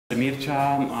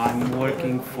Mircea. I'm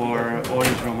working for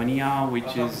Orange Romania,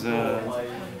 which is the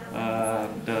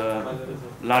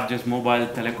largest mobile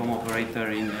telecom operator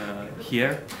in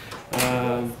here.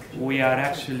 We are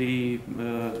actually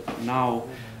now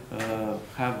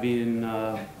having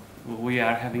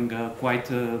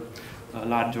quite a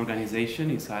large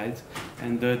organization inside,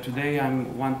 and today I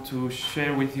want to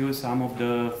share with you some of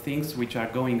the things which are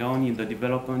going on in the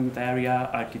development area,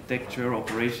 architecture,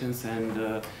 operations,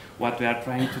 and what we are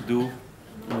trying to do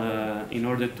in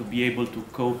order to be able to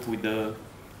cope with the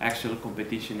actual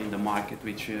competition in the market,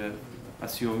 which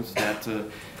assumes that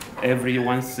every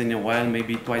once in a while,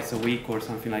 maybe twice a week or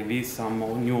something like this, some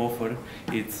new offer,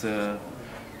 it's out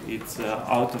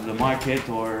of the market,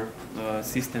 or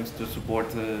systems to support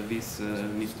this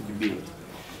needs to be built.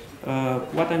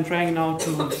 What I'm trying now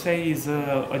to say is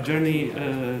a journey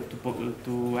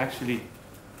to actually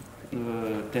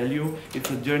tell you. It's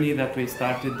a journey that we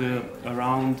started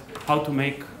around how to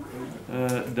make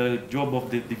the job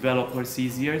of the developers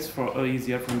easier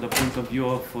from the point of view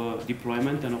of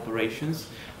deployment and operations,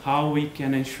 how we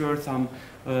can ensure some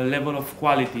level of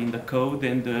quality in the code,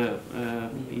 and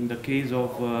in the case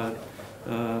of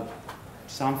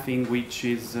something which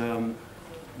is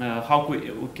how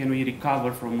can we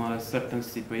recover from certain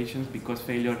situations because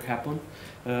failure happened,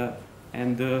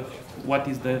 and what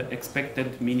is the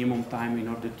expected minimum time in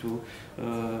order to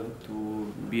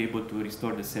be able to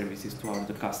restore the services to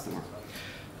the customer.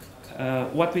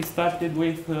 What we started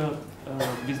with,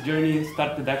 this journey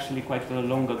started actually quite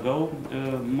long ago,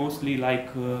 mostly like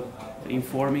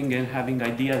informing and having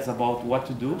ideas about what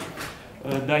to do.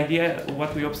 The idea,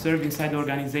 what we observe inside the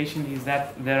organization is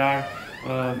that there are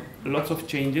lots of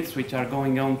changes which are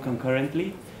going on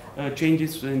concurrently,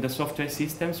 changes in the software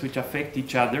systems which affect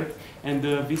each other, and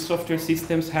these software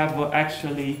systems have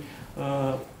actually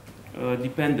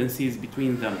dependencies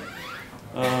between them.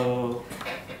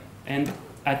 And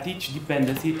at each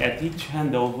dependency, at each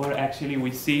handover, actually we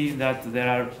see that there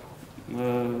are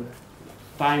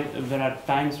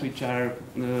times which are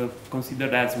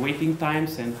considered as waiting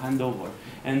times and handover.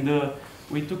 And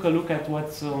we took a look at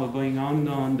what's going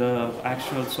on the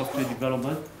actual software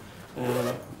development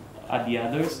at the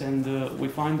others, and we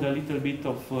found a little bit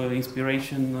of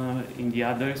inspiration in the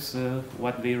others,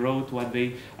 what they wrote, what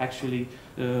they actually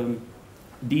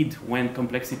did when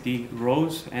complexity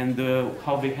rose, and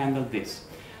how they handled this.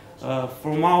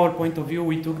 From our point of view,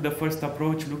 we took the first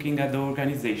approach looking at the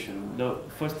organization. The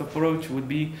first approach would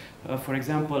be, for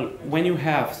example, when you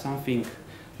have something,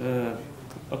 a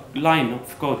line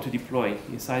of code to deploy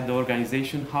inside the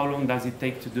organization, how long does it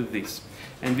take to do this?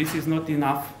 And this is not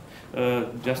enough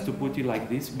just to put it like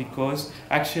this, because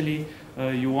actually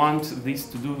you want this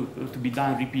to be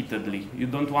done repeatedly. You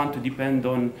don't want to depend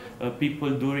on people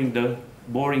doing the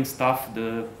boring stuff,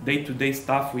 the day-to-day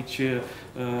stuff, which is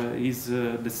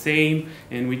the same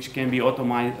and which can be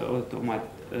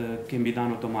can be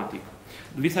done automatic.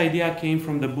 This idea came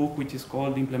from the book which is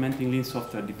called Implementing Lean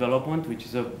Software Development, which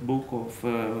is a book of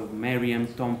Mary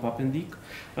and Tom Poppendick.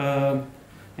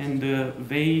 And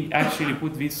they actually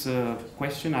put this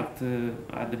question at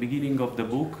the beginning of the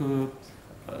book,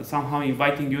 somehow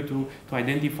inviting you to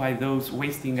identify those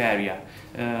wasting area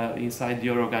inside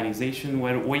your organization,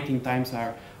 where waiting times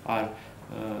are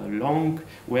long,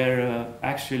 where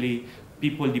actually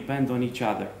people depend on each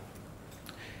other.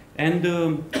 And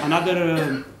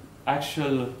another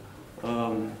actual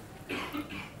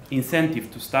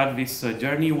incentive to start this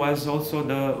journey was also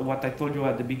what I told you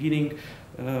at the beginning,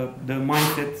 the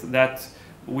mindset that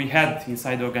we had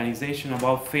inside the organization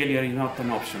about failure is not an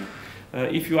option.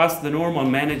 If you ask the normal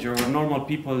manager or normal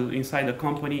people inside the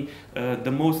company,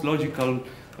 the most logical,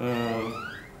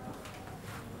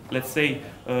 let's say,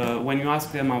 when you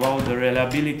ask them about the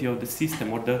reliability of the system,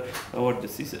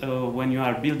 when you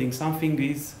are building something,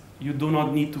 is you do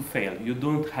not need to fail. You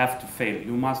don't have to fail.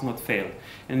 You must not fail.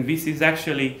 And this is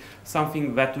actually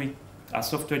something that we, as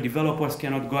software developers,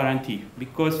 cannot guarantee,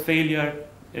 because failure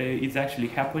is actually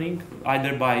happening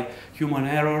either by human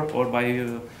error or by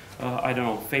I don't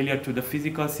know, failure to the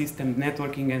physical system,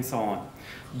 networking, and so on.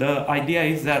 The idea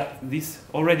is that this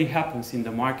already happens in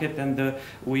the market, and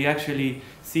we actually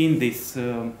seen this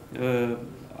at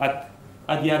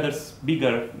the others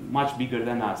much bigger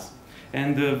than us.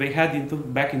 And they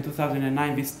had back in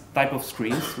 2009 this type of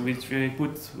screens which they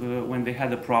put when they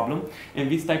had a problem, and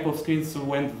this type of screens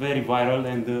went very viral,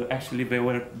 and actually they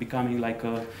were becoming like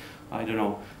a, I don't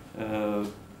know,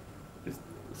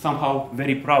 somehow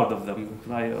very proud of them.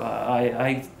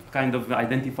 I kind of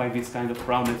identify this kind of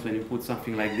proudness when you put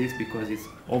something like this, because it's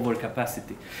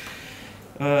overcapacity.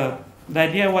 the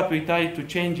idea what we try to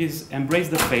change is embrace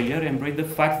the failure, embrace the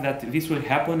fact that this will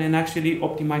happen, and actually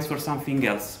optimize for something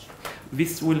else.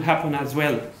 This will happen as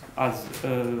well as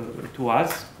to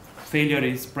us. Failure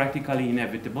is practically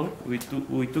inevitable. We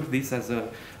took this as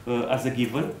a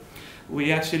given.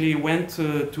 We actually went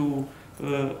to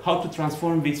how to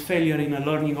transform this failure in a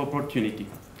learning opportunity.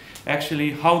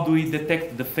 Actually, how do we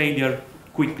detect the failure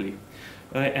quickly?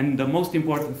 And the most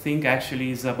important thing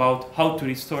actually is about how to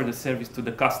restore the service to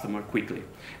the customer quickly.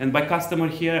 And by customer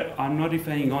here, I'm not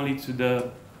referring only to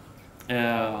the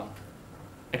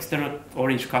external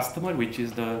Orange customer, which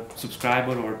is the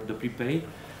subscriber or the prepaid,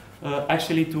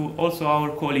 actually to also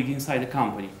our colleague inside the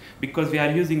company, because we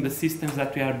are using the systems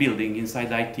that we are building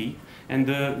inside IT, and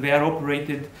they are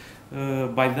operated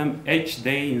by them each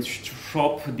day in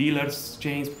shop, dealers,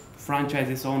 chains,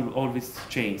 franchises, all these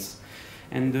chains.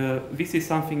 And this is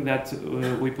something that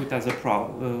we put as a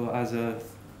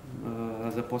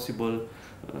possible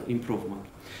improvement.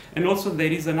 And also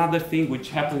there is another thing which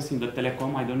happens in the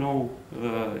telecom. I don't know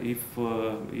if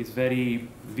it's very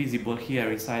visible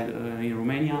here inside in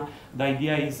Romania. The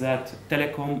idea is that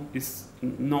telecom is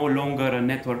no longer a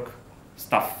network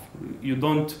stuff. You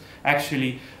don't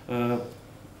actually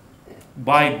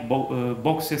buy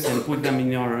boxes and put them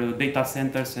in your data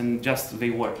centers and just they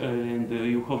work, and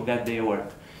you hope that they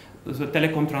work. So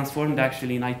telecom transformed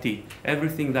actually in IT.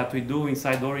 Everything that we do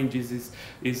inside Orange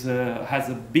has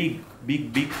a big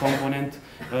component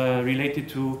related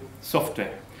to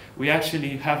software. We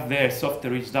actually have there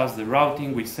software which does the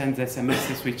routing, which sends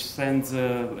SMSs, which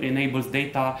enables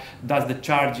data, does the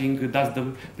charging, does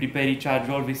the prepare charge,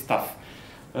 all this stuff.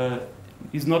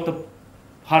 It's not a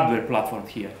hardware platform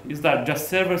here. It's that just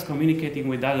servers communicating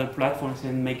with other platforms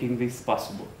and making this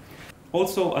possible.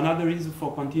 Also, another reason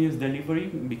for continuous delivery,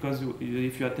 because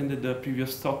if you attended the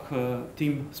previous talk,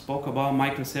 Tim spoke about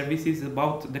microservices,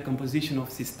 about the composition of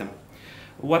system.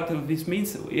 What this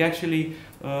means, actually,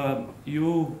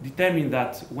 you determine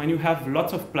that when you have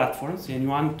lots of platforms and you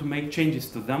want to make changes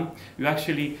to them, you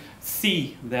actually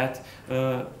see that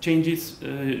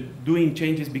doing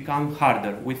changes become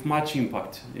harder with much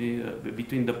impact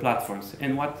between the platforms.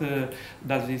 And what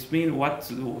does this mean? What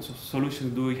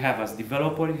solutions do we have as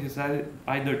developers? Is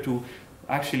either to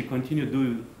actually continue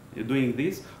doing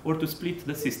this or to split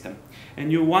the system.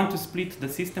 And you want to split the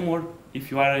system, or if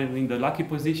you are in the lucky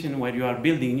position where you are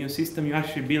building a new system, you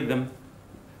actually build them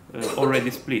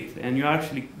already split, and you're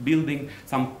actually building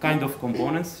some kind of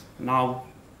components. Now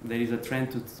there is a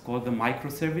trend to call them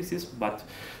microservices, but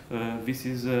this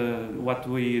is what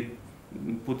we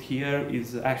put here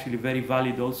is actually very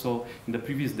valid also in the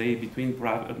previous day between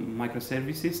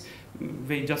microservices.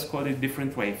 They just call it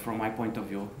different way from my point of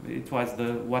view. It was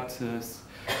what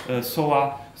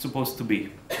SOA supposed to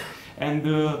be.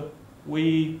 And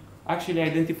we actually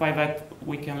identify that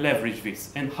we can leverage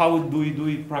this. And how do we do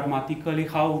it pragmatically?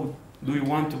 How do we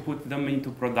want to put them into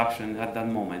production at that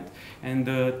moment? And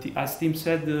as Tim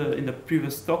said in the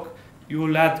previous talk, you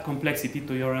will add complexity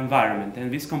to your environment.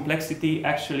 And this complexity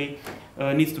actually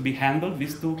needs to be handled,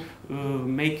 this to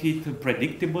make it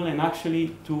predictable and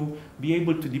actually to be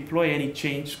able to deploy any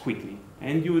change quickly.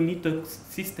 And you need a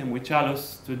system which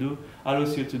allows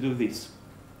you to do this.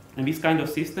 And this kind of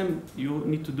system, you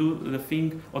need to do the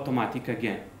thing automatic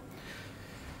again.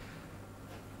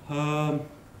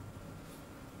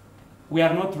 We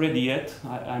are not ready yet.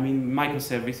 I mean,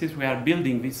 microservices. We are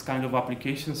building these kind of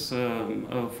applications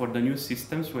for the new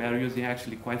systems. We are using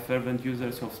actually quite fervent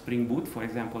users of Spring Boot, for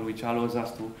example, which allows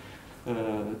us to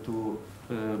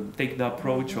take the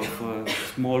approach of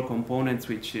small components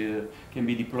which can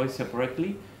be deployed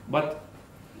separately. But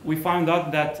we found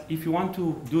out that if you want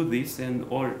to do this,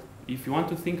 or if you want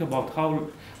to think about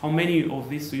how many of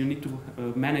these you need to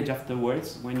manage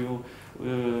afterwards when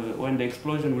the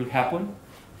explosion will happen,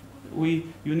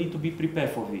 you need to be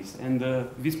prepared for this. And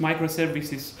this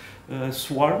microservices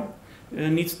swarm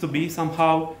needs to be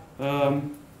somehow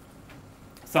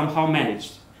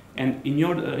managed. And in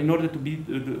order to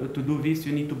do this,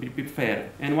 you need to be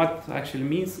prepared. And what actually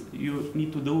means, you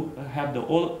need to have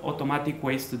all automatic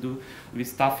ways to do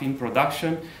this stuff in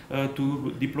production,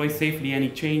 to deploy safely any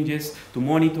changes, to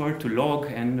monitor, to log,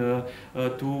 and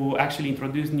to actually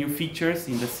introduce new features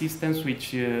in the systems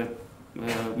which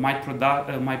might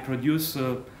produce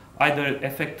either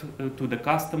effect to the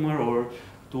customer or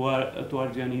to our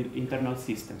internal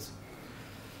systems.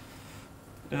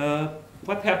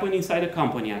 What happened inside the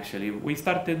company actually? We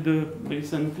started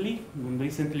recently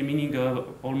meaning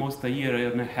almost a year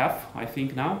and a half, I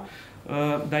think now.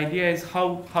 The idea is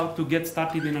how to get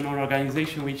started in an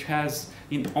organization which has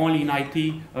only in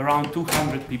IT around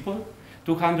 200 people.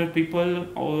 200 people,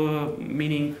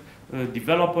 meaning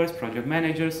developers, project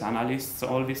managers, analysts,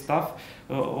 all this stuff.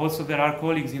 Also, there are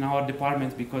colleagues in our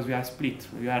department because we are split.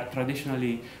 We are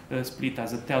traditionally split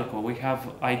as a telco. We have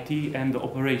IT and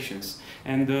operations,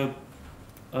 and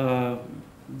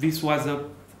this was a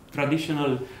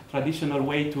traditional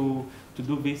way to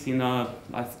do this in a,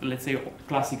 let's say,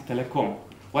 classic telecom.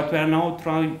 What we are now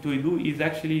trying to do is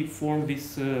actually form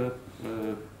these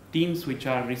teams which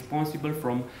are responsible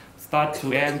from start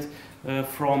to end,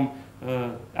 from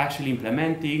actually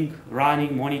implementing,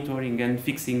 running, monitoring, and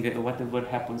fixing whatever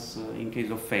happens in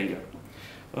case of failure.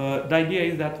 The idea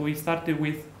is that we started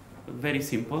with very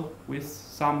simple, with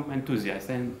some enthusiasts,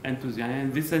 and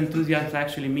this enthusiasm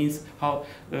actually means how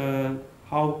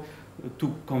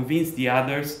to convince the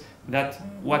others that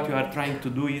what you are trying to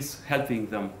do is helping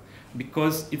them.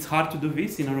 Because it's hard to do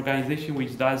this in an organization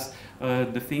which does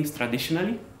the things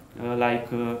traditionally, like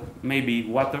maybe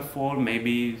waterfall,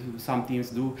 maybe some teams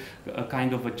do a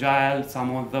kind of agile,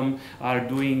 some of them are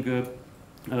doing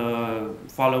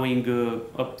following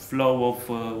a flow of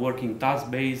working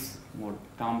task based or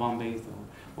Kanban based or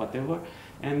whatever,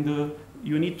 and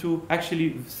you need to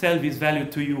actually sell this value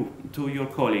to your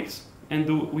colleagues.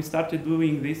 And we started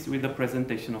doing this with a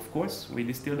presentation, of course. We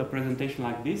distilled a presentation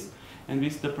like this, and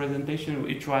this is the presentation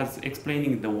which was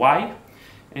explaining the why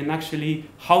and actually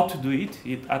how to do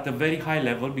it at a very high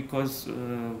level, because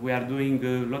we are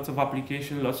doing lots of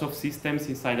applications, lots of systems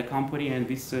inside the company, and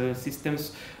these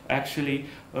systems actually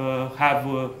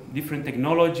have different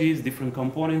technologies, different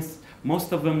components.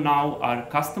 Most of them now are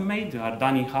custom-made, are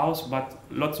done in-house, but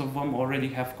lots of them already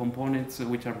have components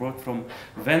which are brought from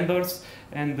vendors,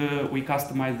 and we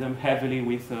customize them heavily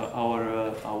with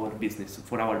our business,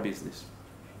 for our business.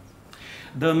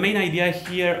 The main idea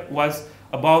here was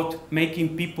about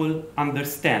making people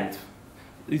understand.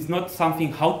 It's not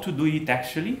something how to do it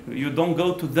actually. You don't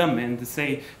go to them and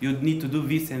say you need to do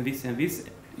this and this and this.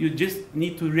 You just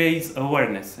need to raise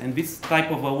awareness, and this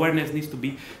type of awareness needs to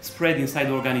be spread inside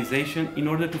the organization in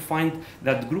order to find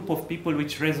that group of people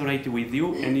which resonate with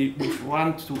you and which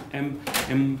want to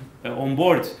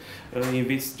onboard in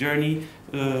this journey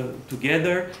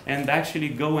together, and actually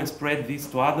go and spread this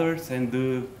to others and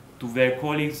to their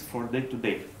colleagues for day to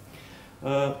day.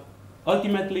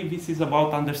 Ultimately, this is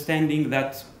about understanding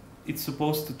that it's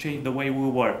supposed to change the way we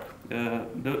work.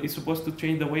 It's supposed to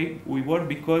change the way we work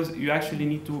because you actually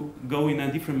need to go in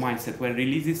a different mindset, where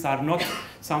releases are not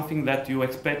something that you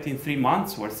expect in 3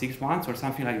 months or 6 months or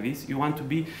something like this. You want to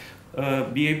be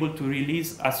able to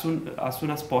release as soon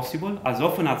as possible, as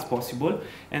often as possible,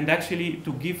 and actually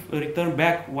to give a return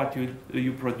back what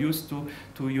you produce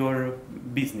to your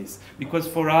business. Because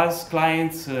for us,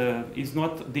 clients is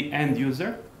not the end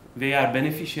user. They are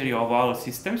beneficiary of our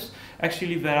systems.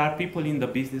 Actually, there are people in the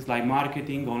business like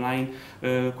marketing, online,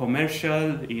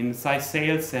 commercial, inside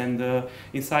sales, and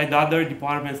inside other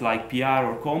departments like PR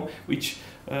or com, which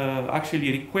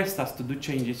actually request us to do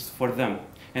changes for them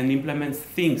and implement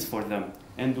things for them.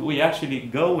 And we actually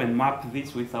go and map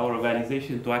this with our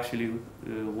organization to actually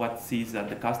what sees at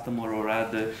the customer or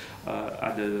at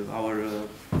our,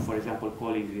 for example,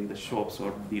 colleagues in the shops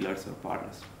or dealers or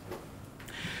partners.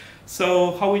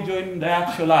 So how we join the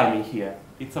actual army here?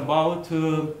 It's about,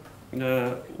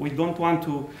 we don't want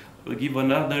to give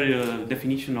another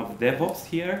definition of DevOps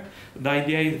here. The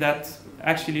idea is that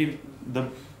actually the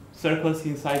circles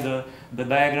inside the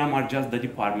diagram are just the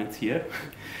departments here.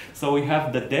 So we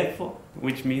have the Dev,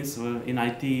 which means in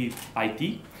IT.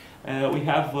 We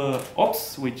have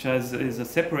Ops, which is a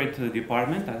separate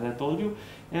department, as I told you.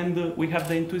 And we have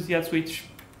the enthusiasts, which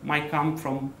might come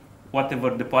from whatever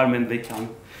department they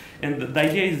come. And the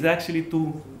idea is actually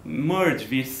to merge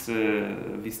these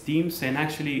teams and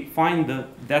actually find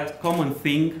that common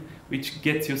thing which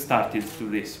gets you started to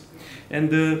this.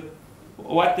 And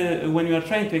when you are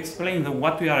trying to explain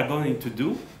what we are going to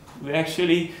do, we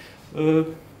actually,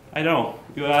 I don't know,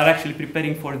 you are actually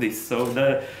preparing for this. So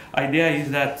the idea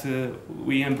is that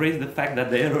we embrace the fact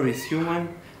that the error is human,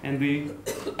 and we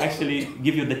actually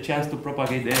give you the chance to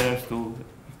propagate the errors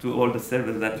to all the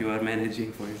servers that you are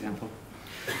managing, for example.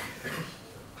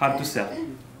 Hard to sell.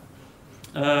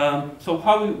 So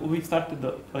how we started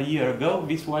a year ago,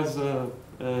 this was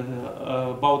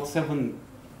about 7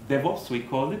 DevOps, we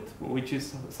call it, which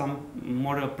is some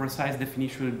more precise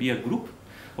definition would be a group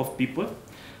of people.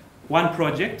 One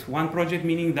project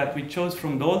meaning that we chose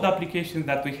from the old applications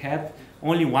that we had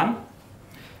only one,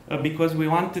 because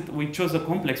we chose a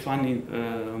complex one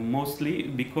mostly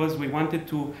because we wanted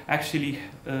to actually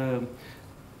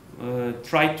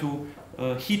try to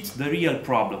hit the real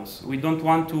problems. We don't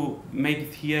want to make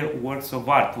it here works of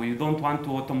art. We don't want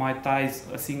to automatize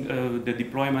the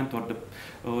deployment or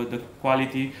the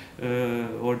quality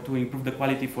or to improve the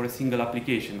quality for a single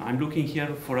application. I'm looking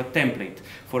here for a template,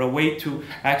 for a way to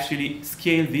actually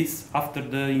scale this after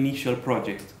the initial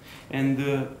project.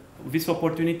 And this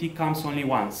opportunity comes only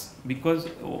once. Because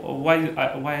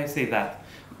why I say that?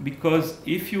 Because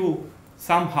if you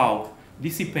somehow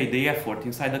dissipate the effort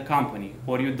inside the company,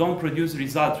 or you don't produce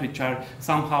results which are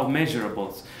somehow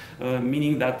measurables,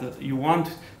 meaning that you want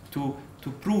to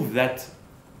prove that,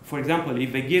 for example,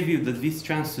 if they give you this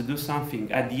chance to do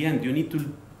something, at the end you need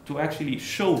to actually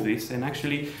show this and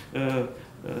actually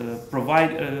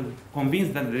provide,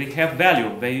 convince that they have value.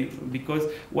 Because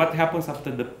what happens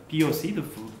after the POC, the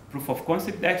proof of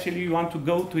concept, actually you want to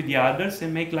go to the others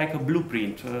and make like a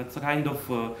blueprint. It's a kind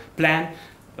of plan.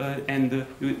 And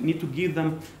you need to give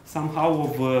them somehow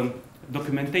of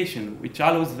documentation which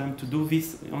allows them to do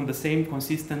this on the same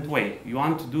consistent way. You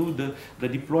want to do the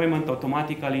deployment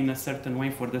automatically in a certain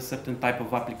way for the certain type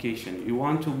of application. You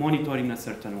want to monitor in a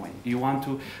certain way. You want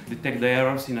to detect the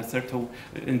errors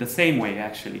in the same way,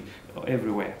 actually,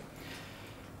 everywhere.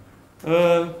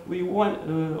 We want,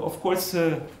 of course,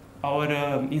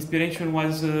 our inspiration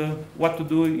was what to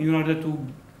do in order to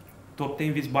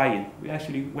obtain this buy-in. We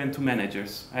actually went to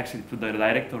managers, actually to the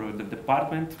director of the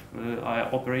department,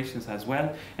 operations as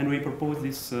well, and we proposed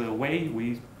this way.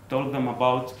 We told them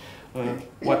about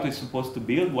what we're supposed to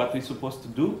build, what we're supposed to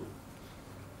do.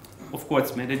 Of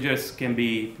course, managers can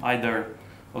be either,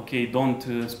 okay, don't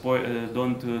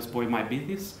spoil my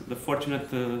business. The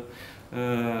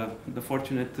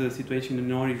fortunate situation in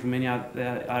Orange Romania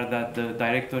are that the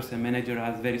directors and managers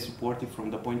are very supportive from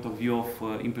the point of view of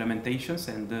implementations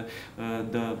and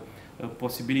the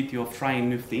possibility of trying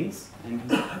new things, and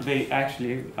they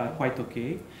actually are quite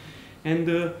okay.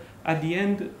 And at the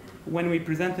end, when we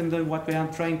presented what we are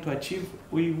trying to achieve,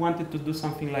 we wanted to do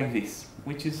something like this,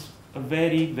 which is a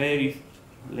very,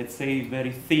 let's say,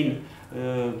 very thin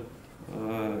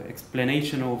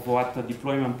explanation of what a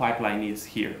deployment pipeline is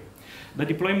here. The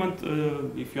deployment,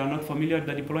 if you are not familiar,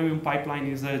 the deployment pipeline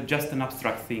is just an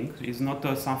abstract thing. It's not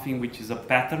something which is a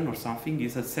pattern or something.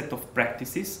 It's a set of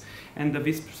practices. And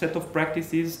this set of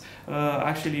practices,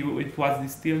 actually, it was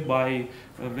distilled by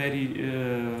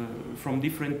from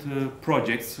different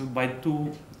projects by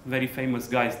two very famous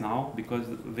guys now, because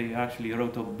they actually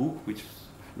wrote a book which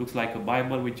looks like a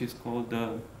Bible, which is called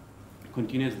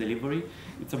Continuous Delivery.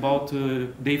 It's about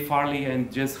Dave Farley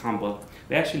and Jez Humble.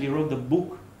 They actually wrote the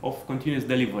book of continuous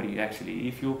delivery. Actually,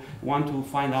 if you want to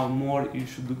find out more, you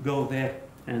should go there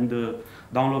and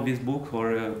download this book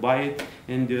or buy it,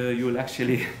 and you will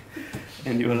actually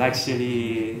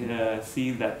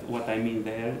see that what I mean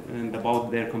there and about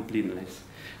their completeness.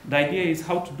 The idea is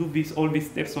how to do all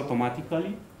these steps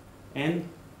automatically and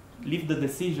leave the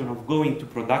decision of going to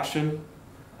production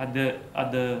at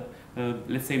the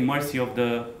let's say mercy of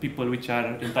the people which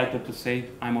are entitled to say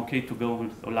I'm okay to go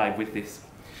live with this.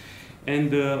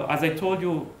 And as I told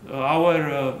you,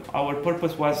 our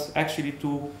purpose was actually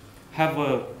to have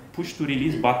a push to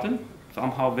release button,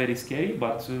 somehow very scary,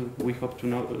 but we hope to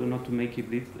not to make it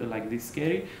like this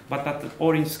scary, but at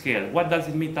Orange scale. What does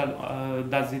it mean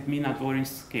at Orange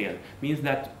scale? Means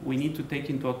that we need to take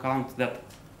into account that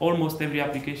almost every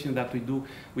application that we do,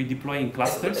 we deploy in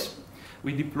clusters.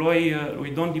 We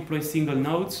don't deploy single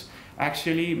nodes.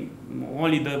 Actually,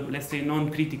 only the, let's say,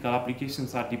 non-critical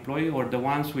applications are deployed, or the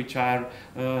ones which are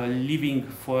living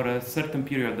for a certain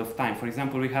period of time. For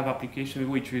example, we have applications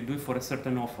which we do for a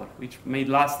certain offer, which may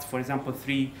last, for example,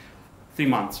 three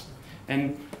months.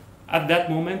 And at that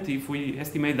moment, if we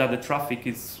estimate that the traffic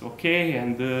is okay,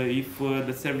 and if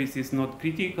the service is not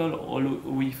critical, or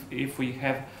if we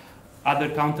have other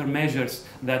countermeasures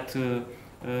that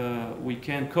we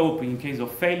can cope in case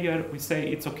of failure, we say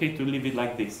it's okay to leave it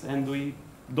like this, and we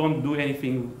don't do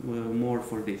anything more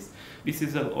for this. This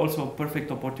is also a perfect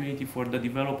opportunity for the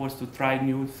developers to try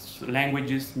new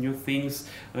languages, new things,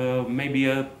 maybe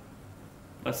a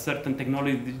certain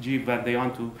technology that they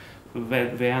want to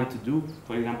do,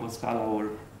 for example, Scala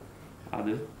or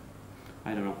other,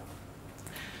 I don't know.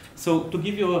 So to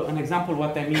give you an example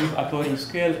what I mean at Orange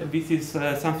scale, this is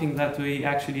something that we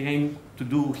actually aim to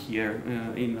do here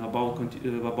in about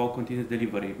continuous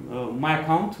delivery. My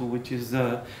account, which is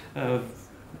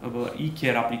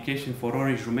e-care application for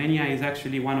Orange Romania, is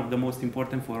actually one of the most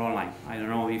important for online. I don't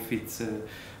know if it's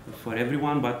for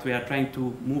everyone, but we are trying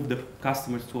to move the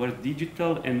customers towards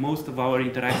digital, and most of our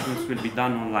interactions will be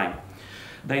done online.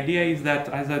 The idea is that,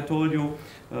 as I told you,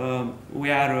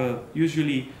 we are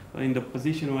usually in the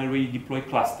position where we deploy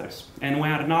clusters, and we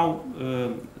are now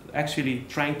actually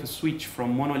trying to switch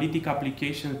from monolithic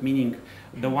applications, meaning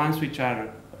the ones which are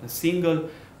a single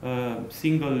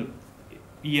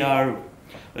ER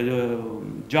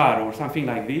jar or something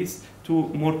like this, to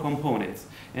more components.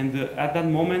 And at that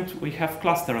moment, we have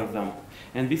cluster of them.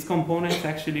 And these components,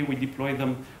 actually, we deploy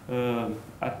them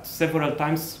at several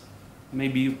times,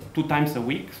 maybe 2 times a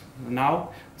week now.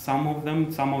 Some of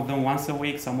them once a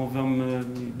week, some of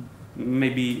them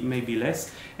maybe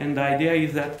less. And the idea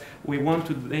is that we want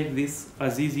to make this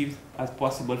as easy as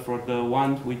possible for the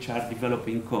ones which are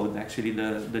developing code, actually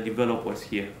the developers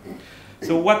here.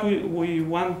 So what we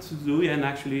want to do, and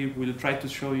actually we'll try to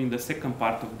show you in the second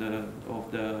part of the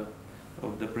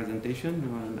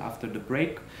presentation after the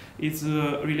break, is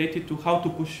related to how to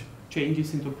push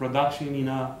changes into production in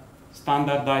a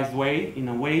standardized way, in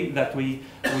a way that we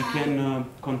can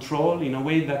control, in a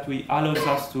way that allows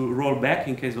us to roll back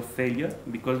in case of failure,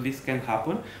 because this can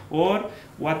happen, or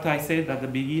what I said at the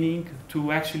beginning,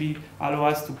 to actually allow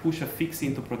us to push a fix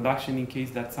into production in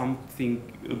case that something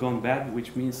gone bad,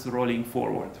 which means rolling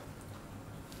forward.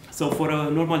 So for a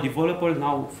normal developer,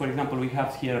 now, for example, we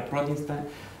have here a prod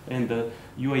instance and a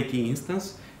UAT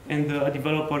instance, and a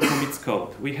developer commits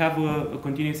code. We have a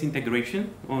continuous integration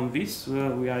on this.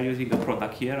 We are using a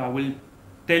product here. I will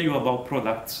tell you about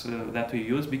products that we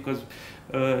use, because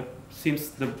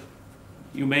since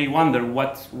you may wonder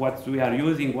what we are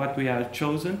using, what we have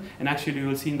chosen, and actually you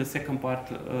will see in the second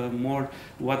part more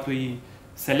what we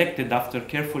selected after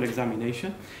careful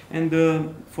examination. And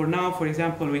for now, for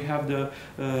example, we have the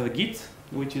Git,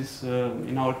 which is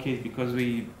in our case, because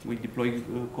we deploy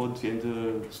code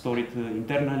and store it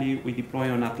internally, we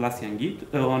deploy on Atlassian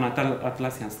Git, on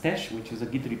Atlassian Stash, which is a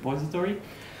Git repository.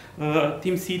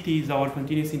 TeamCity is our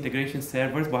continuous integration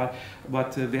servers, but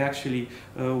they actually,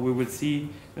 we will see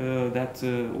that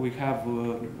we have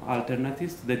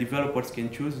alternatives. The developers can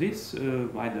choose this,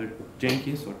 either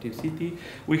Jenkins or TeamCity.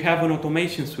 We have an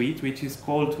automation suite, which is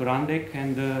called Rundeck,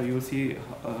 and you'll see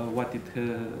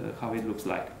how it looks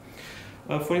like.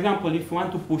 For example, if you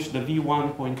want to push the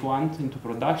v1.1 into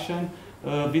production,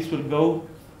 this will go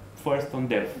first on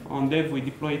dev. On dev, we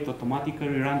deploy it automatically.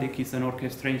 Rundeck is an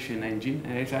orchestration engine,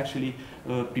 and it actually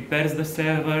prepares the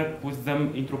server, puts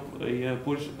them into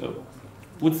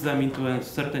a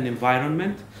certain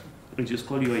environment, which is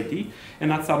called UAT,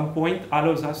 and at some point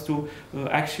allows us to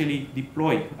actually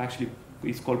deploy. Actually,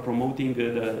 it's called promoting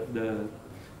the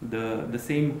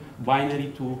same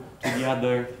binary to the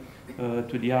other.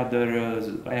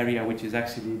 Area, which is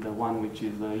actually the one which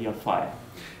is the real file,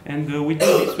 and we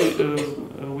do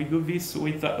this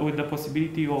with the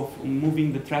possibility of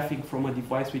moving the traffic from a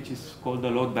device which is called the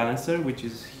load balancer, which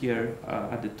is here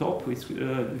at the top.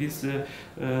 This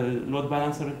load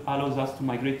balancer allows us to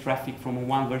migrate traffic from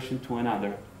one version to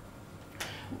another.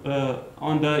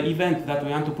 On the event that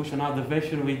we want to push another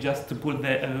version, we just put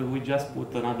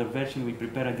another version. We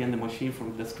prepare again the machine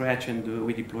from the scratch, and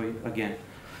we deploy it again.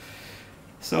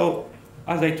 So,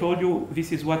 as I told you,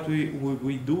 this is what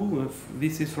we do.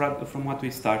 This is from what we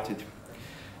started.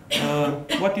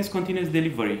 What is continuous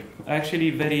delivery? Actually,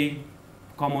 very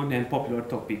common and popular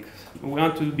topic. We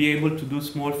want to be able to do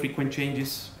small, frequent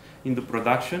changes in the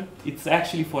production. It's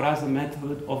actually for us a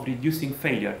method of reducing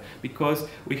failure, because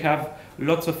we have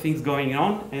lots of things going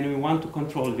on, and we want to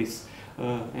control this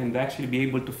and actually be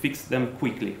able to fix them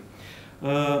quickly.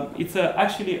 It's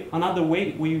actually another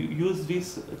way we use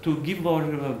this to give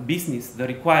our business, the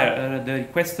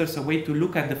requesters, a way to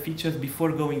look at the features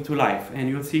before going to live, and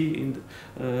you'll see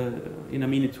in a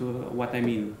minute what I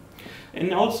mean.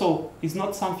 And also, it's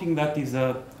not something that is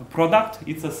a product,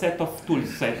 it's a set of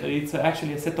tools. It's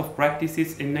actually a set of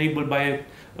practices enabled by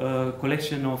a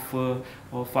collection of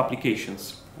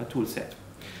applications, a tool set.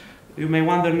 You may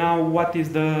wonder now, what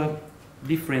is the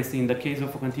difference in the case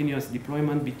of a continuous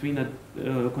deployment between a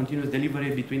continuous delivery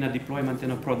between a deployment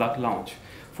and a product launch?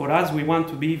 For us, we want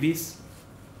to be this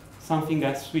something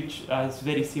as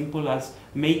very simple as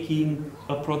making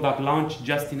a product launch,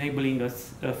 just enabling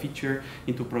a feature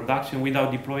into production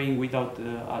without deploying, without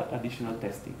additional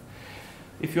testing.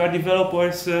 If you are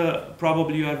developers,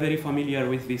 probably you are very familiar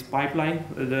with this pipeline.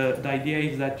 The idea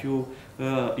is that you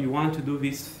want to do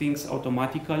these things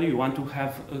automatically. You want to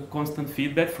have constant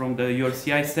feedback from your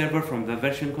CI server, from the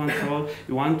version control.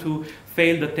 You want to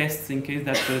fail the tests in case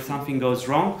that something goes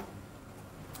wrong.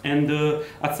 And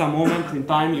at some moment in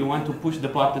time, you want to push the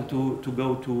button to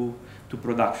go to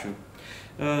production.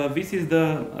 This is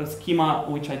the schema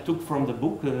which I took from the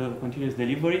book, Continuous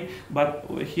Delivery, but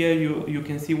here you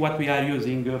can see what we are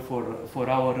using for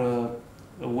our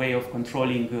way of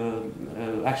controlling,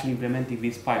 actually implementing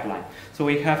this pipeline. So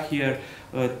we have here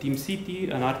Team City,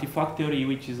 an artifactory,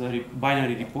 which is a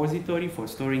binary repository for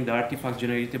storing the artifacts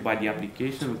generated by the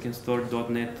application. We can store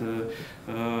 .NET,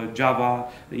 Java,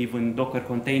 even Docker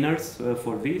containers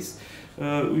for this.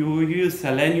 We will use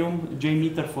Selenium,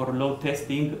 JMeter for load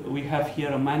testing. We have here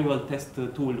a manual test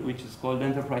tool, which is called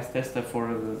Enterprise Tester for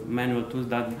manual tools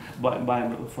done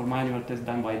for manual tests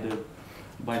done by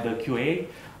the QA.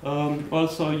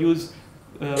 Also use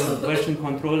version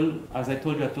control, as I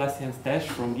told you, Atlassian Stash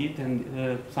from Git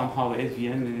and somehow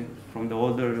SVN from the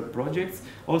older projects.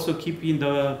 Also keep in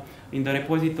the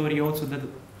repository also the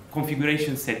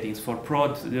configuration settings for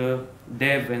prod,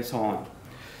 dev, and so on,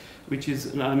 which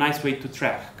is a nice way to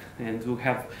track and to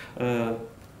have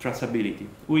traceability.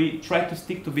 We try to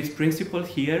stick to these principles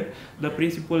here. The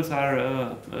principles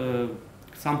are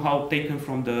somehow taken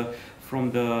from the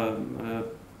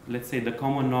let's say the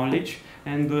common knowledge,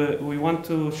 and we want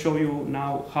to show you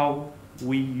now how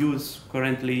we use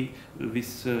currently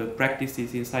these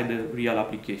practices inside the real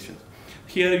applications.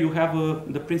 Here you have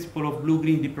the principle of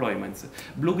blue-green deployments.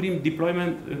 Blue-green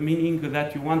deployment meaning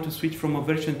that you want to switch from a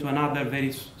version to another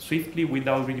very swiftly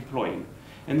without redeploying.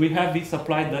 And we have this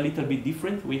applied a little bit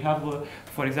different. We have,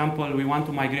 for example, we want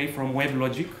to migrate from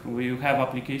WebLogic. We have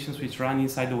applications which run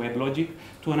inside the WebLogic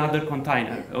to another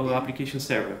container or application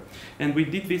server. And we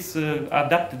did this,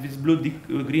 adapted this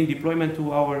blue-green deployment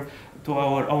to our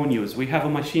own use. We have a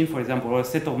machine, for example, or a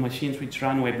set of machines which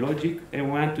run WebLogic, and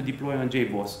we want to deploy on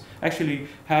JBoss. Actually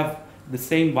have the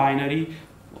same binary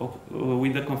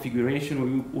with the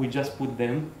configuration. We just put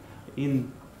them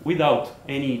in without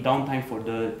any downtime for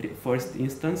the first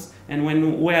instance. And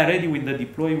when we are ready with the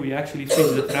deploy, we actually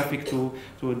switch the traffic to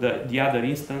the other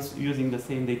instance using the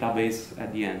same database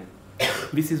at the end.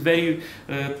 This is very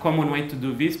common way to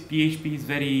do this. PHP is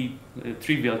very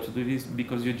trivial to do this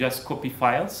because you just copy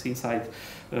files inside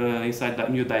the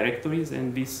new directories,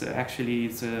 and this actually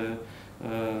is a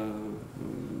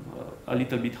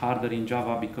little bit harder in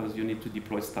Java because you need to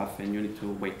deploy stuff and you need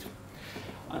to wait.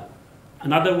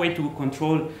 Another way to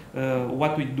control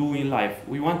what we do in life,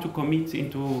 we want to commit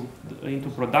into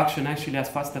production actually as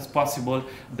fast as possible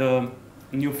the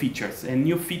new features. And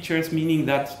new features meaning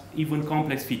that even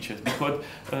complex features, because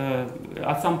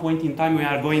at some point in time we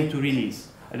are going to release.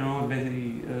 I don't know,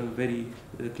 very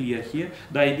clear here.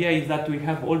 The idea is that we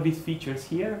have all these features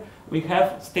here. We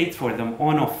have states for them,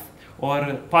 on-off,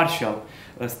 or partial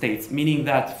states, meaning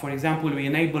that, for example, we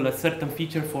enable a certain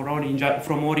feature for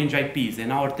from Orange IPs,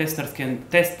 and our testers can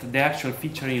test the actual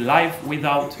feature in live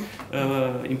without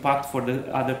impact for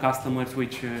the other customers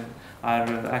which are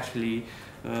actually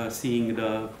seeing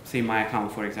the same My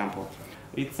account, for example.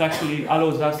 It actually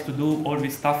allows us to do all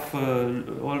this stuff,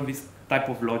 all this type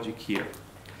of logic here.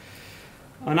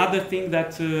 Another thing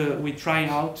that we try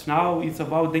out now is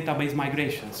about database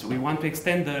migrations. We want to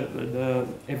extend the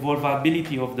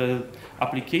evolvability of the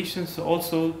applications,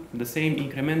 also the same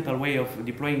incremental way of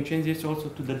deploying changes also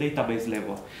to the database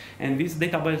level. And this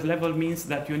database level means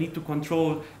that you need to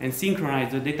control and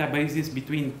synchronize the databases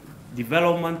between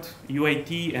development,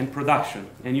 UAT, and production.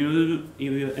 And you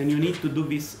need to do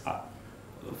this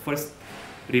first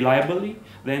reliably,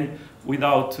 then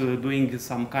without doing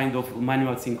some kind of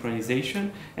manual synchronization,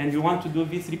 and you want to do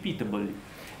this repeatably.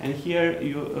 And here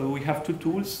we have two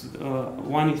tools.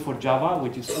 One is for Java,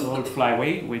 which is called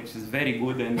Flyway, which is very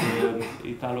good, and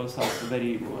it allows us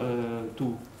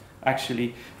to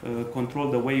actually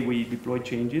control the way we deploy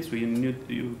changes.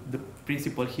 The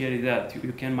principle here is that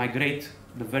you can migrate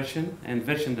the version and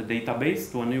version the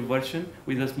database to a new version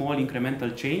with a small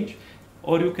incremental change,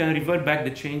 or you can revert back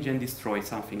the change and destroy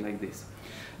something like this.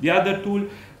 The other tool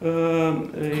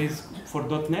is for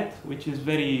 .NET, which is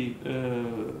very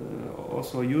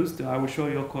also used. I will show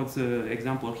you a code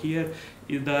example here.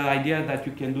 Is the idea that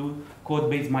you can do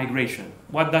code-based migration.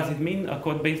 What does it mean? A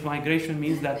code-based migration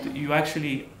means that you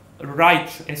actually write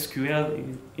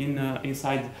SQL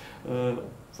inside,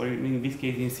 in this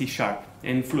case, in C#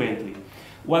 and fluently.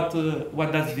 What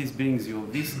does this bring you?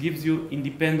 This gives you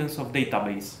independence of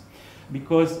database,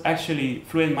 because actually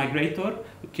Fluent Migrator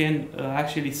can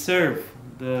actually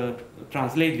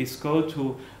translate this code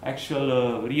to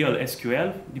actual real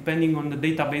SQL depending on the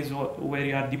database where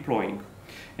you are deploying.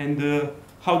 And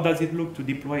how does it look to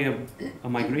deploy a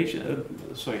migration?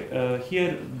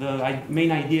 Here the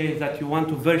main idea is that you want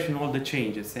to version all the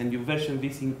changes, and you version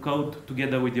this in code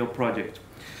together with your project.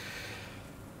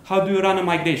 How do you run a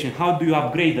migration? How do you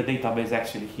upgrade the database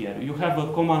actually here? You have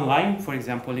a command line, for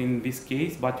example, in this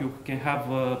case, but you can have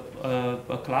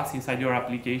a class inside your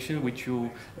application which you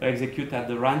execute at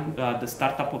the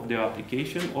startup of the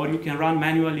application, or you can run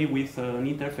manually with an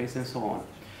interface and so on.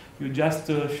 You just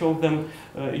show them,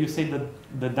 you say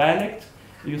the dialect,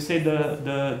 you say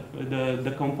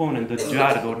the component, the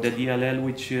jar or the DLL,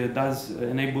 which does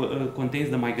enable contains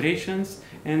the migrations,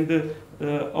 and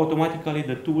automatically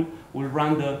the tool will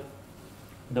run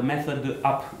the method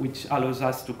up, which allows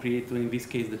us to create, in this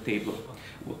case, the table.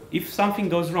 If something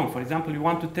goes wrong, for example, you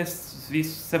want to test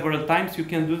this several times, you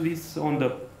can do this on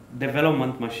the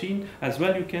development machine as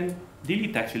well. You can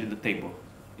delete actually the table.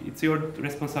 It's your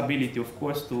responsibility, of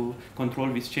course, to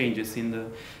control these changes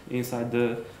inside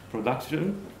the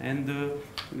production, and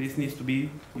this needs to be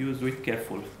used with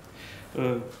careful.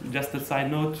 Just a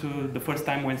side note, the first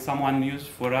time when someone used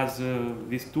for us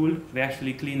this tool, they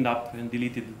actually cleaned up and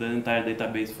deleted the entire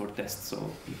database for tests, so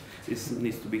this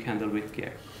needs to be handled with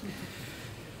care.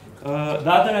 The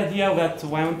other idea that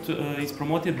is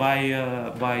promoted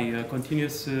by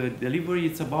continuous delivery,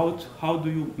 it's about how do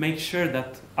you make sure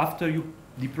that after you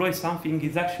deploy something,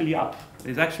 it's actually up.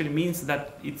 It actually means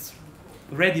that it's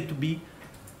ready to be,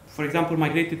 for example,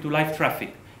 migrated to live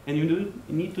traffic. And you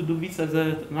need to do this as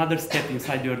another step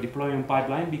inside your deployment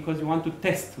pipeline, because you want to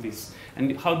test this.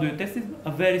 And how do you test it?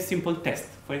 A very simple test.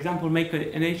 For example, make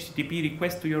an HTTP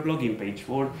request to your login page.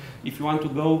 Or if you want to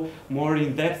go more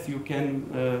in depth, you can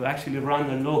actually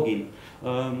run a login.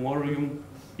 Or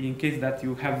in case that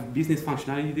you have business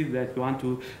functionality that you want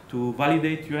to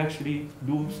validate, you actually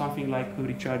do something like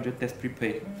recharge a test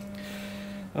prepay.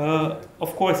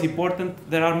 Of course, important,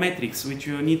 there are metrics which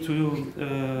you need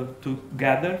to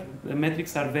gather. The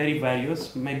metrics are very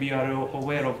various. Maybe you are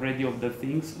aware already of the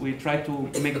things. We try to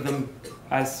make them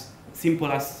as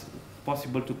simple as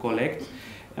possible to collect.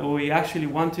 We actually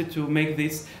wanted to make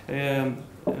this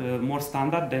more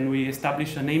standard. Then we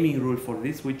established a naming rule for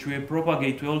this, which we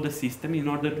propagate to all the system in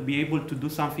order to be able to do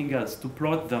something else, to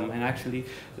plot them, and actually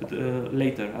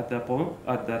later at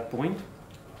that point.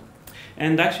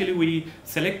 And actually we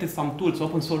selected some tools,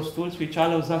 open source tools, which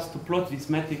allows us to plot these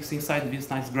metrics inside these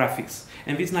nice graphics.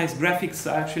 And these nice graphics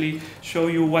actually show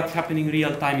you what's happening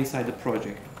real time inside the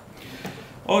project.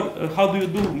 Or how do you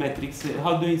do metrics?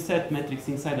 How do you insert metrics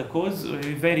inside the code?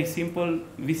 Very simple.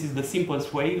 This is the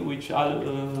simplest way, which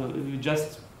you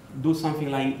just do something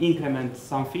like increment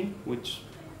something, which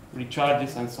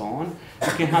recharges and so on.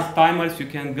 You can have timers, you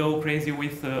can go crazy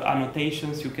with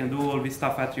annotations, you can do all this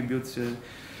stuff, attributes.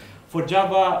 For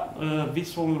Java,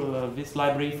 this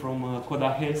library from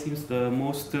Coda seems the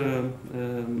most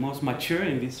mature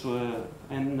in this,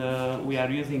 and we are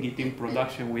using it in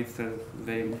production with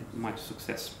very much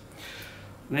success.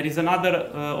 There is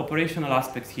another operational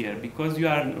aspect here, because you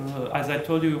are, as I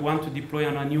told you, you want to deploy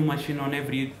on a new machine on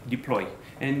every deploy.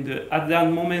 And at that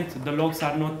moment, the logs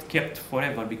are not kept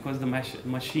forever, because the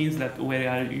machines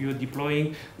where you're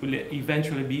deploying will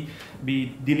eventually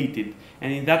be deleted.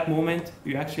 And in that moment,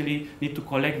 you actually need to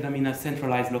collect them in a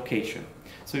centralized location.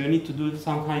 So you need to do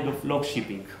some kind of log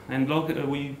shipping. And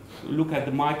we look at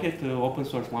the market, open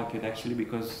source market actually,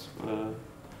 because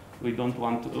we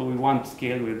want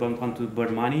scale, we don't want to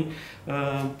burn money.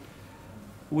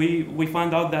 We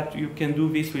found out that you can do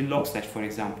this with Logstash, for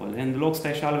example. And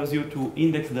Logstash allows you to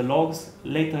index the logs,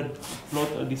 later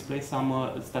display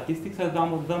some statistics as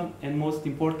some of them, and most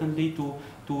importantly,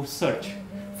 to search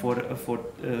for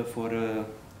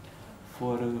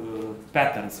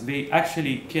patterns. They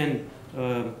actually can,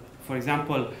 for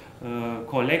example,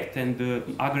 collect and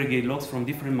aggregate logs from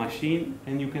different machines,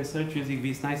 and you can search using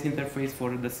this nice interface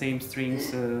for the same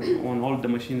strings on all the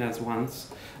machines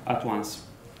at once.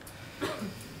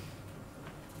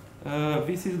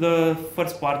 This is the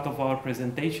first part of our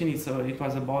presentation. It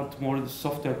was about more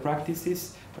software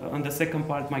practices. On the second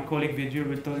part, my colleague Virgil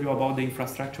will tell you about the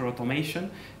infrastructure automation.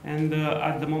 And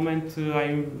at the moment,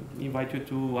 I invite you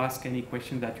to ask any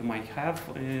question that you might have.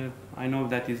 I know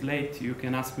that is late. You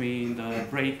can ask me in the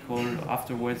break, or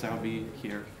afterwards I'll be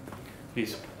here.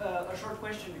 Please. A short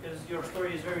question, because your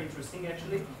story is very interesting,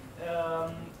 actually.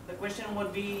 The question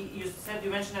would be, you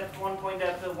mentioned at one point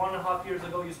that 1.5 years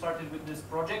ago you started with this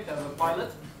project as a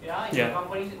pilot, in your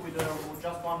company with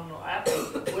just one app.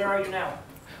 Where are you now?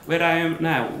 Where I am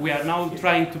now, we are now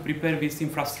trying to prepare this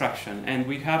infrastructure, and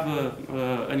we have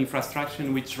an infrastructure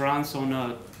which runs on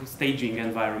a staging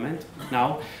environment.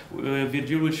 Now,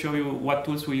 Virgil will show you what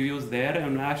tools we use there,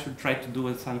 and I should try to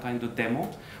do some kind of demo.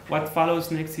 What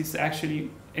follows next is actually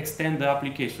extend the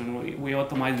application. We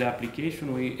automate the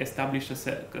application, we establish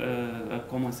a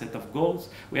common set of goals,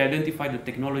 we identify the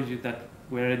technology that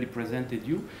we already presented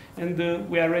you, and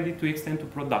we are ready to extend to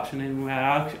production, and we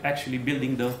are actually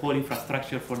building the whole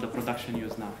infrastructure for the production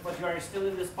use now. But you are still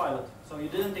in this pilot, so you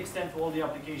didn't extend to all the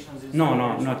applications? No,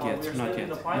 not yet, not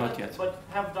yet. But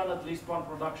have done at least one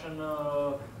production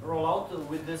rollout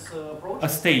with this approach? A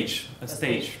stage.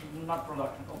 Not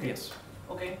production, okay. Yes.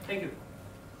 Okay, thank you.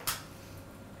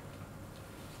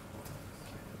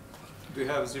 Do you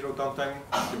have zero downtime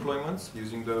deployments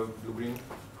using the blue-green?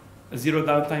 Zero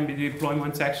downtime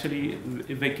deployments, actually,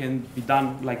 they can be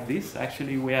done like this.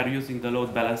 Actually, we are using the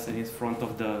load balancer in front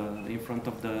of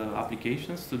the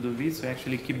applications to do this. We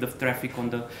actually keep the traffic on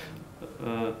the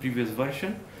previous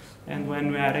version, and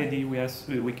when we are ready,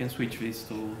 we can switch this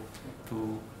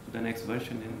to the next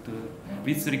version. And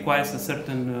this requires a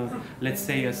certain, let's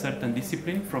say, a certain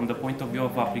discipline from the point of view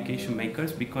of application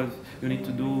makers, because you need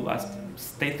to do as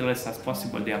stateless as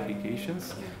possible the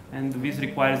applications, and this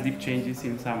requires deep changes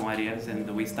in some areas, and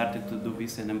we started to do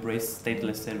this and embrace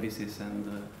stateless services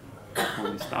and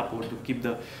all this stuff, or to keep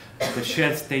the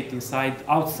shared state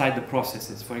outside the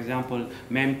processes. For example,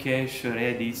 memcache,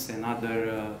 Redis,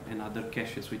 and other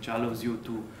caches, which allows you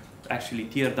to actually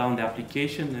tear down the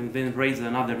application and then raise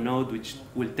another node which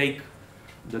will take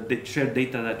the shared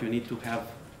data that you need to have.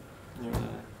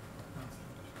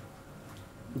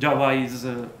 Java is,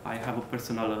 I have a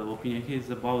personal opinion here, is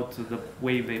about the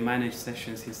way they manage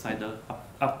sessions inside the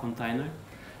app container,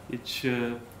 which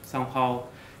somehow,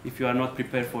 if you are not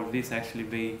prepared for this, actually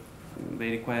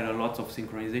they require a lot of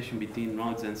synchronization between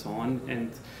nodes and so on,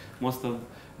 and most of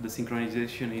the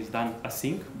synchronization is done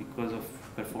async because of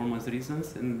performance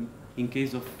reasons. And in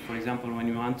case of, for example, when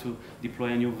you want to deploy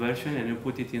a new version and you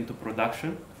put it into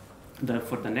production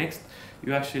for the next,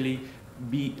 you actually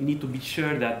need to be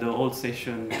sure that the old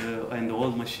session and the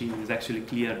old machine is actually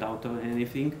cleared out of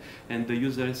anything, and the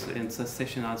users and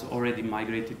session has already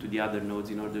migrated to the other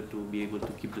nodes in order to be able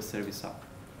to keep the service up.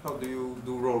 How do you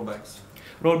do rollbacks?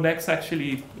 Rollbacks,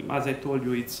 actually, as I told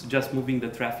you, it's just moving the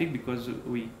traffic, because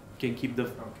we can keep the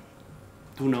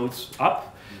two nodes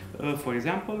up, for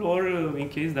example, or in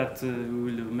case that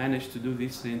we will manage to do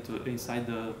this inside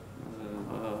the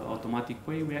automatic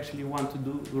way, we actually want to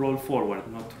do roll forward,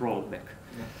 not roll back.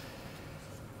 Yeah.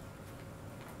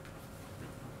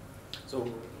 So,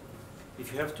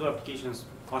 if you have two applications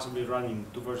possibly running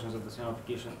two versions of the same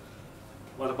application,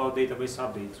 what about database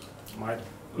updates?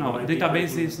 No,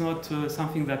 database is not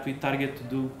something that we target to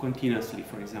do continuously,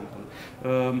 for example.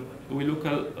 We look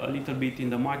a little bit in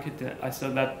the market. I saw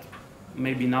that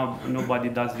maybe now nobody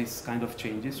does this kind of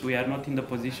changes. We are not in the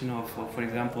position of, for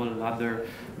example, other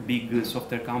big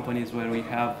software companies where we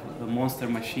have monster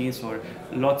machines or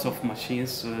lots of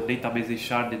machines, databases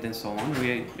sharded and so on.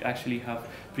 We actually have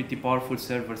pretty powerful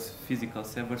servers, physical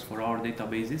servers for our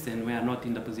databases, and we are not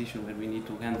in the position where we need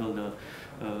to handle the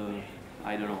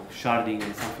I don't know, sharding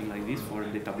and something like this for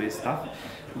database stuff.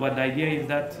 But the idea is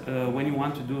that when you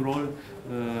want to do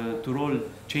roll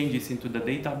changes into the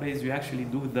database, you actually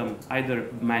do them either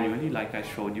manually, like I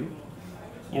showed you,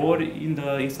 or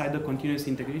inside the continuous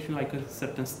integration, like a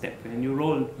certain step, and you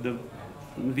roll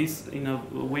this in a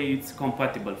way it's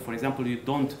compatible. For example, you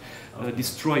don't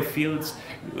destroy fields,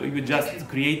 you just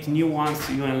create new ones,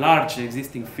 you enlarge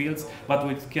existing fields, but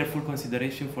with careful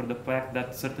consideration for the fact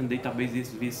that certain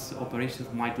databases, these operations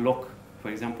might lock, for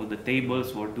example, the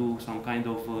tables, or do some kind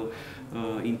of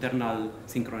internal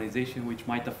synchronization which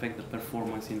might affect the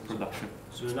performance in production.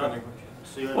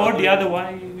 Or the other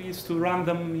way is to run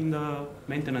them in the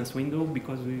maintenance window,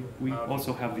 because we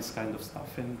also have this kind of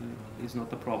stuff, and it's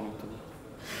not a problem to.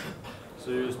 So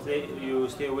you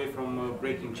stay away from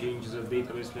breaking changes at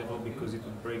database level because it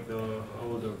would break the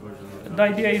older version. The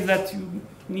idea is that you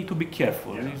need to be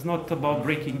careful. Yeah. It's not about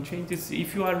breaking changes.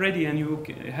 If you are ready and you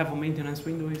have a maintenance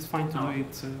window, it's fine to do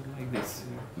it like this.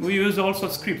 We use also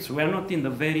scripts. We are not in the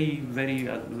very,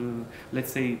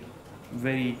 let's say,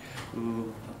 very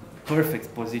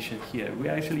perfect position here. We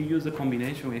actually use a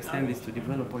combination. We extend this to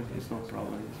developers. It's no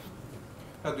problem.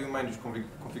 How do you manage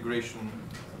configuration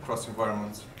across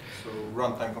environments? So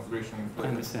runtime configuration and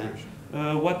flight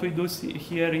configuration. What we do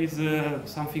here is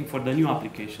something for the new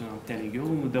application, I'm telling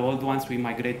you. The old ones we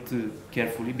migrate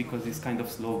carefully, because it's kind of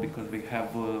slow, because we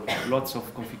have lots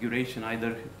of configuration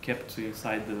either kept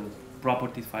inside the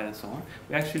properties file and so on.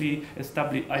 We actually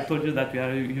establish, I told you that we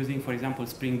are using, for example,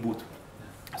 Spring Boot.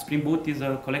 Spring Boot is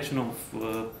a collection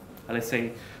of, let's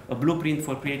say, a blueprint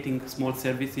for creating small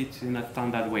services in a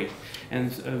standard way.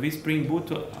 And this Spring Boot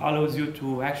allows you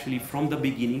to actually, from the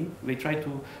beginning, we try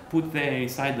to put there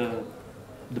inside the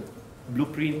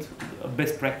blueprint,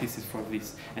 best practices for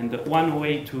this. And one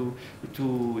way to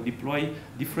deploy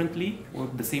differently, or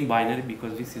the same binary,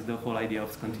 because this is the whole idea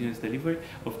of continuous delivery,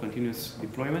 of continuous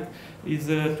deployment, is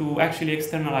to actually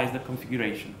externalize the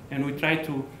configuration. And we try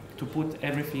to put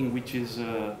everything which is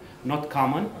not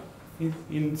common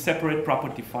in separate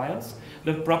property files.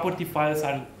 The property files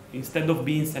are, instead of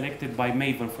being selected by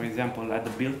Maven, for example, at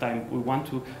the build time, we want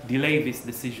to delay this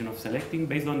decision of selecting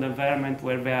based on the environment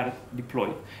where they are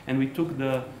deployed. And we took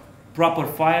the proper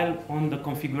file on the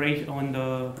configuration, on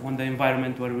the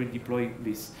environment where we deploy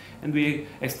this. And we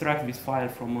extract this file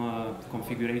from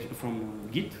configuration, from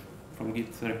Git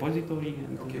repository.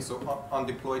 And okay, so on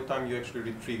deploy time, you actually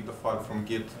retrieve the file from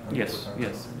Git? Yes,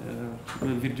 yes.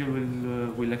 Virgil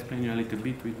will explain you a little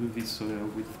bit. We do this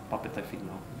with Puppet, I think,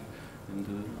 now.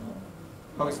 And,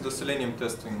 how is the Selenium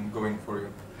testing going for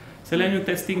you? Selenium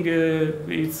testing,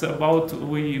 it's about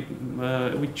we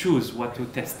choose what to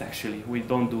test actually. We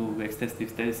don't do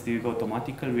extensive testing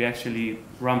automatically. We actually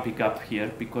ramp it up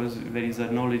here because there is a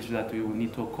knowledge that we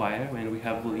need to acquire, and we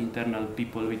have internal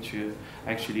people which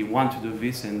actually want to do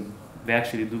this, and they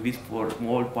actually do this for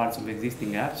all parts of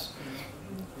existing apps.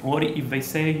 Or if they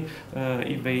say,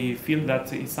 if they feel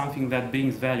that it's something that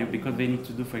brings value because they need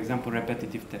to do, for example,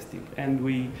 repetitive testing. And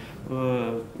we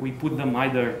put them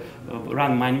either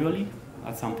run manually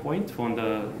at some point on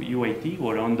the UAT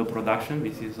or on the production,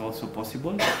 this is also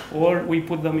possible, or we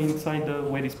put them inside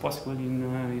where it's possible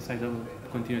inside the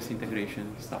continuous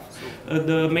integration stuff.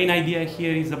 The main idea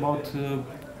here is about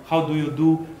how do you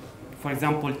do, for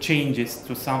example, changes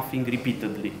to something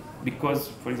repeatedly. Because,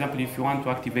 for example, if you want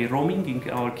to activate roaming, in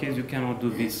our case, you cannot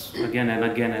do this again and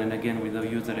again and again with the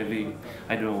user every,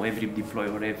 I don't know, every deploy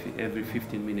or every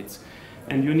 15 minutes.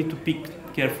 And you need to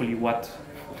pick carefully what.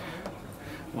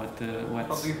 How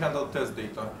do you handle test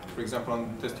data? For example,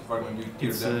 on test environment, do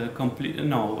you tier them?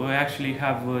 No, we actually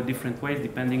have different ways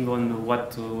depending on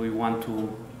what we want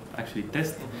to actually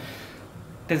test.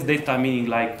 Test data meaning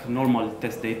like normal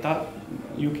test data.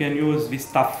 You can use this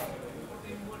stuff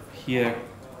here.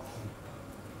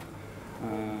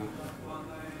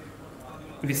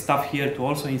 This stuff here to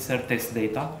also insert test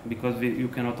data because you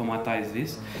can automatize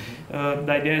this.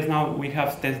 The idea is now we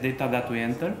have test data that we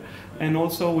enter, and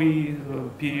also we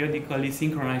periodically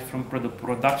synchronize from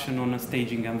production on a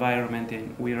staging environment,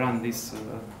 and we run this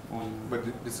on. But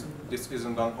this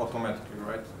isn't done automatically,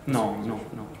 right? No.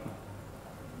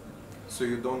 So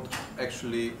you don't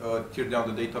actually tear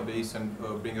down the database and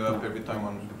bring it up every time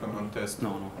on test?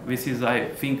 No. This is, I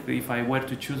think, if I were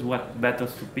to choose what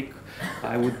battles to pick,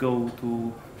 I would go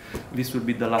to, this would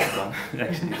be the last one,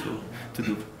 actually, to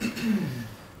do.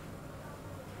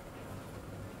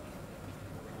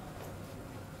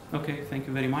 Okay, thank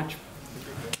you very much.